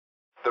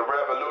The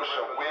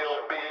revolution will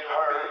be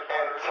heard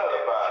and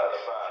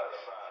televised.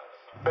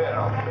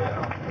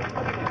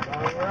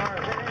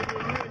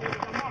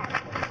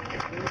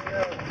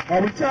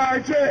 Are we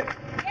tired yet?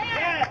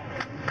 Yeah.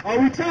 Are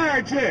we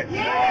tired yet?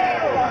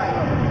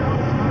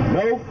 Yeah.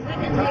 No?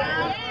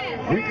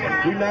 We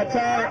not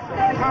tired?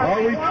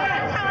 Are we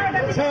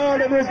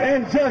tired of this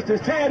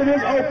injustice? Tired of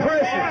this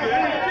oppression?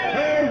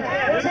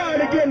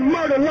 Tired of getting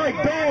murdered like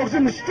dogs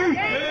in the street?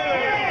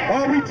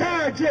 Are we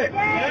tired yet?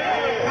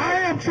 I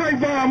am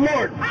Trayvon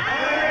Martin.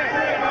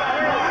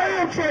 I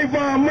am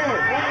Trayvon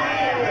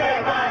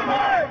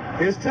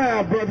Martin. It's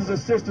time, brothers and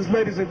sisters,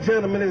 ladies and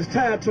gentlemen, it's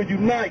time to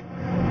unite.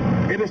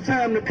 It is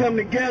time to come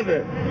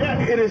together.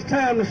 It is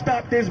time to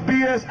stop this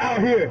BS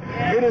out here.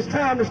 It is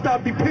time to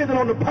stop depending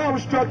on the power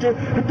structure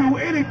to do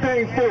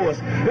anything for us.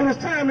 It is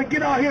time to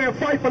get out here and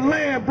fight for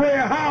land,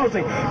 bread,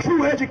 housing,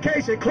 true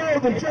education,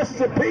 clothing,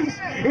 justice, and peace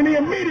in the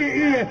immediate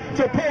end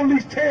to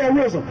police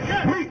terrorism.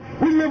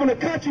 We live in a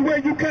country where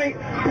you can't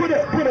put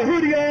a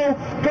hoodie on,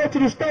 go to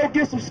the store,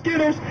 get some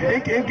Skittles,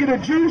 and get a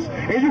juice,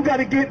 and you got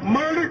to get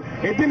murdered,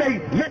 and then they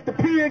let the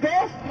pig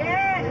off?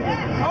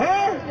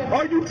 Huh?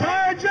 Are you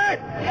tired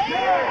yet?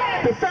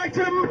 The fact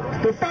of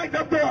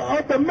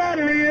the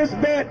matter is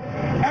that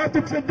after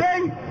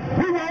today,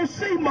 we won't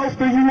see most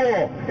of you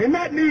all, and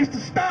that needs to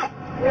stop.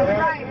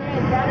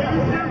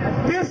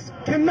 This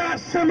cannot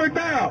simmer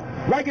down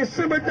like it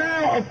simmered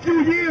down a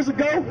few years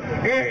ago,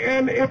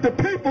 and if the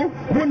people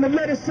wouldn't have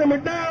let it simmer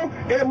down,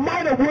 it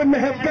wouldn't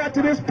have got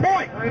to this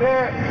point.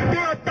 There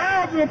are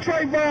thousands of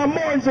Trayvon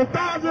Martins and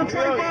thousands of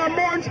Trayvon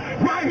Martins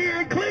right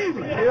here in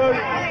Cleveland.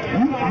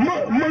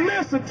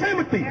 Melissa,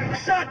 Timothy,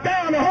 shot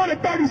down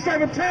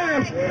 137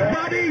 times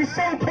by these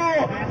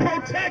so-called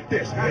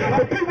protectors.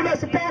 The people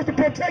that's supposed to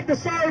protect and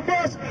serve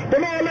us,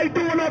 but all they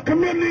do in our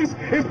communities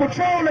is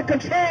patrol and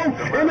control,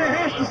 and it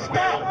has to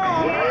stop.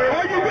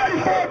 Are you ready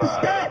for it to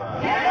stop?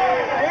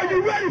 Are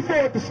you ready for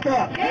it to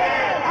stop?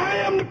 I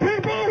am the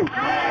people.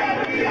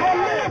 I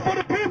live for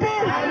the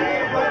people.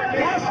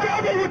 I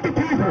struggle with the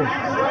people.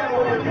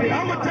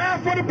 I'm going to die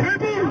for the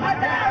people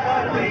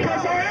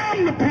because I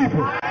am the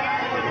people.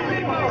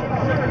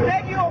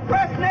 Thank you,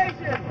 oppressed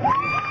nation.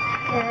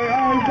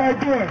 How everybody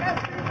doing?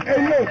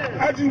 Hey, look,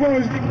 I just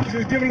want to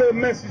just give a little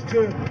message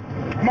to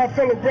my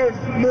fellow brothers,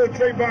 little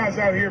Trayvons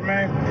out here,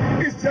 man.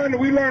 It's time that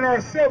we learn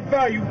our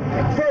self-value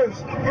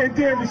first and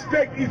then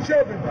respect each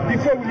other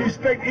before we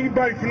respect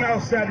anybody from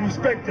outside to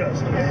respect us.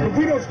 If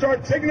we don't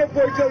start taking up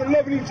for each other,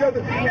 loving each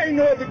other, ain't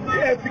no other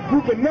ethnic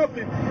group or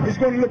nothing is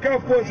going to look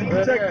out for us and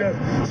protect us.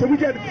 So we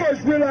got to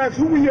first realize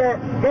who we are,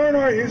 learn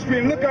our history,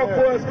 and look out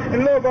for us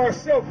and love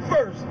ourselves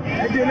first.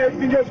 And then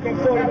everything else is going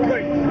to fall in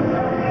place.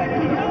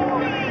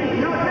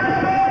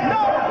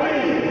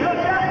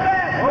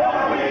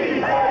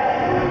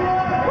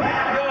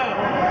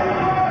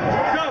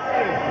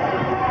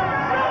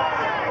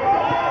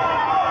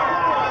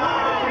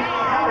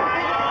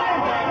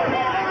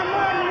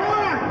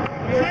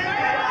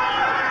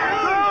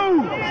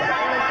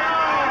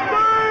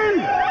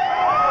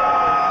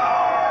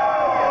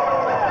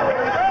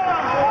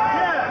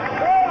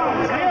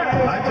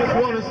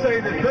 Say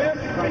that this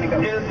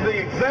is the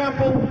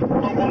example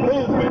of a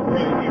movement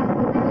right here.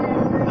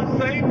 The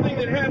same thing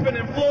that happened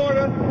in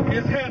Florida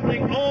is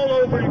happening all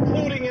over,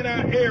 including in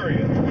our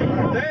area.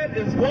 That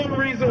is one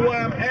reason why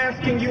I'm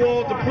asking you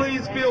all to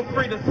please feel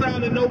free to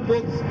sign the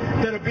notebooks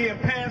that are being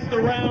passed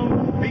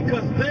around,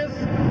 because this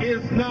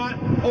is not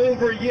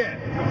over yet.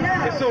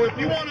 And so if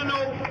you want to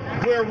know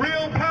where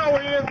real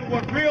power is and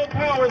what real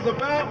power is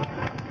about,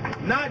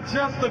 not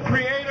just the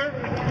Creator,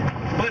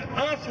 but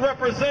us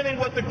representing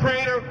what the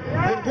Creator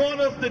would want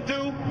us to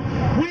do,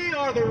 we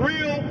are the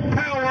real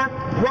power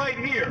right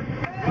here.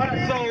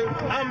 So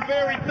I'm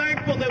very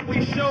thankful that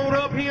we showed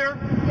up here,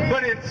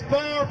 but it's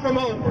far from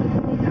over.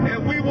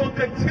 And we will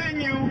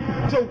continue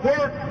to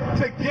work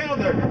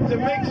together to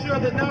make sure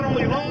that not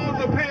only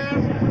laws are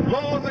passed,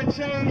 laws are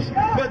changed,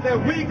 but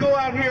that we go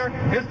out here,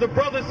 as the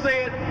brother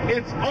said,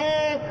 it's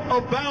all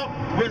about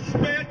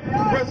respect,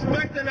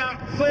 respecting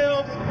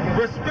ourselves,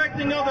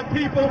 respecting other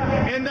people,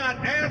 and not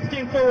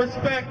asking for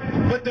respect,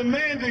 but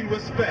demanding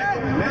respect.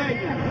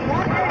 Thank you.